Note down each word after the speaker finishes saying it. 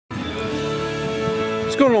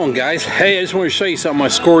going on, guys? Hey, I just want to show you something. I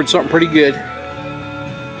scored something pretty good.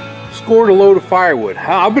 Scored a load of firewood.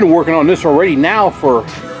 I've been working on this already now for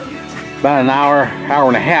about an hour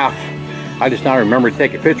and a half. I just now remember to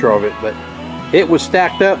take a picture of it, but it was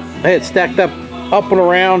stacked up. I had it stacked up and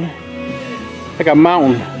around like a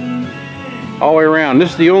mountain all the way around.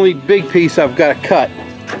 This is the only big piece I've got to cut.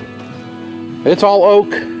 It's all oak.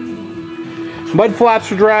 Mud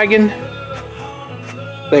flaps are dragging.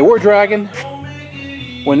 They were dragging.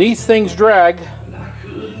 When these things drag,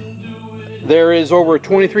 there is over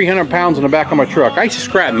 2,300 pounds in the back of my truck. I used to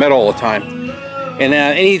scrap metal all the time. And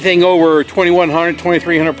anything over 2,100,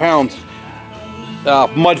 2,300 pounds,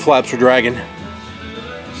 mud flaps are dragging.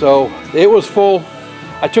 So it was full.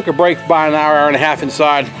 I took a break for about an hour and a half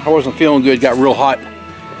inside. I wasn't feeling good, got real hot.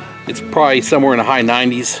 It's probably somewhere in the high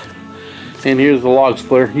 90s. And here's the log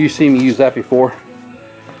splitter. You've seen me use that before.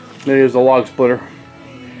 There's the log splitter.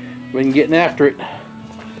 Been getting after it.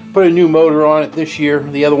 Put a new motor on it this year.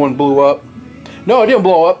 The other one blew up. No, it didn't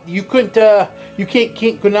blow up. You couldn't.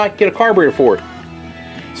 Could not get a carburetor for it.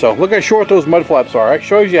 So look how short those mud flaps are. It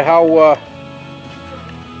shows you how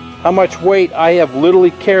much weight I have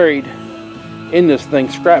literally carried in this thing,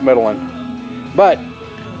 scrap metal in. But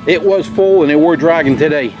it was full and they were dragging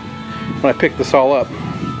today when I picked this all up.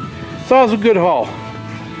 So it was a good haul.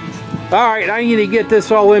 All right, I need to get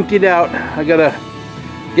this all emptied out. I gotta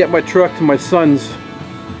get my truck to my son's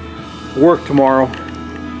work tomorrow.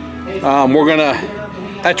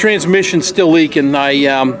 That transmission's still leaking. I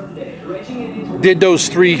did those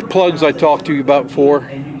 3 plugs I talked to you about before,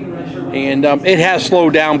 and it has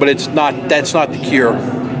slowed down, but it's not. That's not the cure.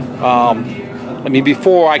 I mean,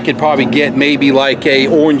 before I could probably get maybe like a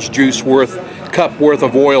orange juice cup worth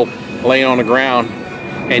of oil laying on the ground,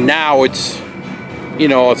 and now it's, you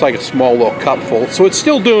know, it's like a small little cup full. So it's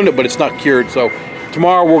still doing it, but it's not cured. So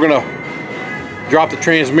tomorrow we're gonna drop the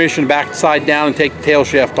transmission back side down and take the tail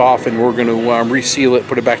shaft off, and we're gonna reseal it,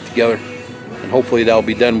 put it back together, and hopefully that'll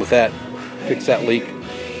be done with that. Fix that leak.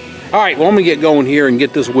 All right, well, I'm gonna get going here and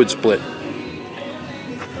get this wood split.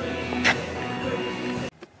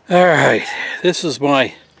 All right, this is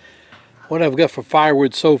what I've got for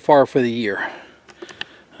firewood so far for the year.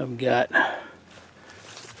 I've got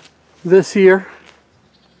this here,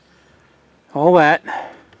 all that.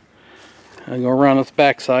 I go around this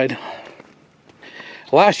backside.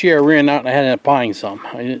 Last year I ran out and I had to end up buying some.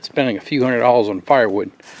 I ended up spending a few $100s on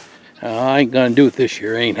firewood. I ain't gonna do it this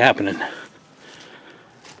year. It ain't happening.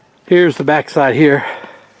 Here's the backside here.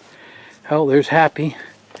 Oh, there's Happy.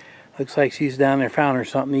 Looks like she's down there, found her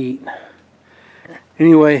something to eat.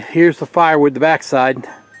 Anyway, here's the firewood, the backside.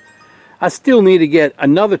 I still need to get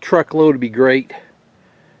another truckload to be great.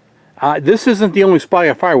 This isn't the only supply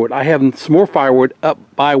of firewood. I have some more firewood up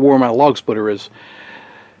by where my log splitter is.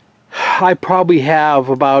 I probably have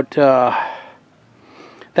about,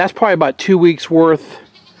 that's probably about 2 weeks worth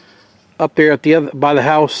up there at the other, by the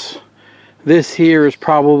house. This here is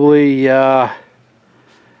probably,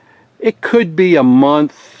 it could be a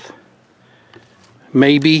month,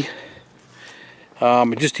 maybe.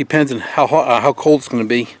 It just depends on how cold it's going to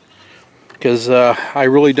be, because I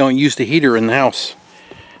really don't use the heater in the house.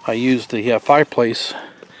 I use the fireplace,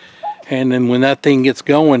 and then when that thing gets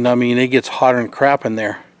going, I mean, it gets hotter than crap in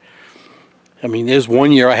there. I mean, there's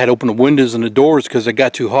one year I had to open the windows and the doors because it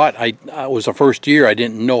got too hot. It was the first year I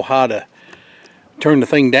didn't know how to turn the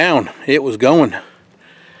thing down. It was going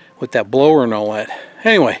with that blower and all that.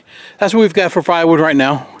 Anyway, that's what we've got for firewood right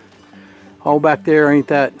now. All back there ain't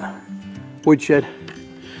that woodshed.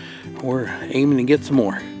 We're aiming to get some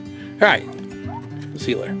more. All right,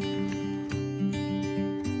 see you later.